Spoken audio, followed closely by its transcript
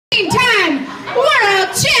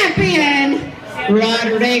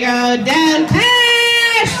Rodrigo Delpech.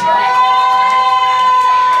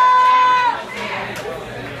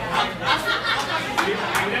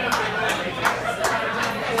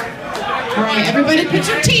 All right, everybody put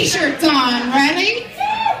your t-shirts on. Ready?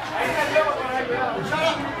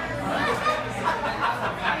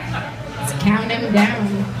 Let's count him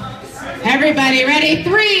down. Everybody ready?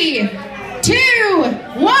 3, 2,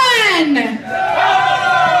 1.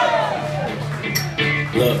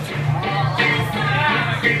 Look,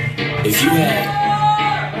 if you had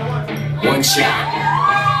one shot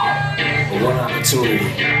or one opportunity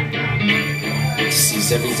to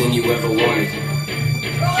seize everything you ever wanted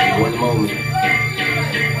in one moment,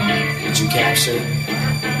 would you capture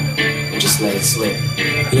it or just let it slip?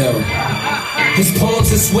 Yo. His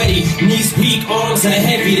palms are sweaty, knees weak, arms are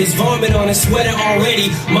heavy. There's vomit on his sweater already.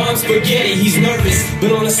 Mom's spaghetti, he's nervous,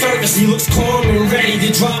 but on the surface he looks calm and ready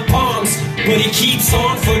to drop bombs. But he keeps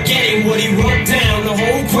on forgetting what he wrote down. The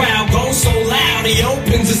whole crowd goes so loud, he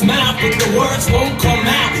opens his mouth, but the words won't come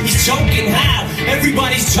out. He's choking how?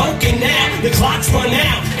 Everybody's choking now. The clock's run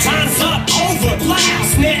out, time's up, over, loud.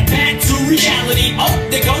 Snap back to reality. Oh,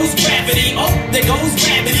 there goes gravity. Oh, there goes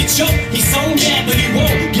gravity. Choke, he's so mad, but he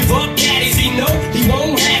won't give up. Daddies, he know he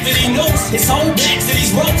won't have it. He knows his whole back to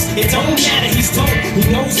these ropes. It don't matter, he's told. He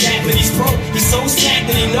knows that, but he's broke. He's so sad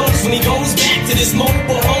that he knows when he goes back to this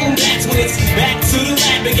mobile home, that's when it's back to the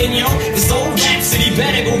lab again, yo. This old rhapsody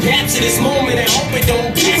better go capture this moment and hope it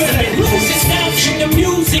don't pass. You better lose yourself in the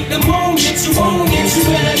music the moment you own it. You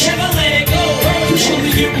better never let it go. You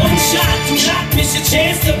only get one shot, do not miss your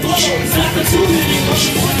chance to blow. This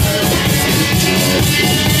opportunity.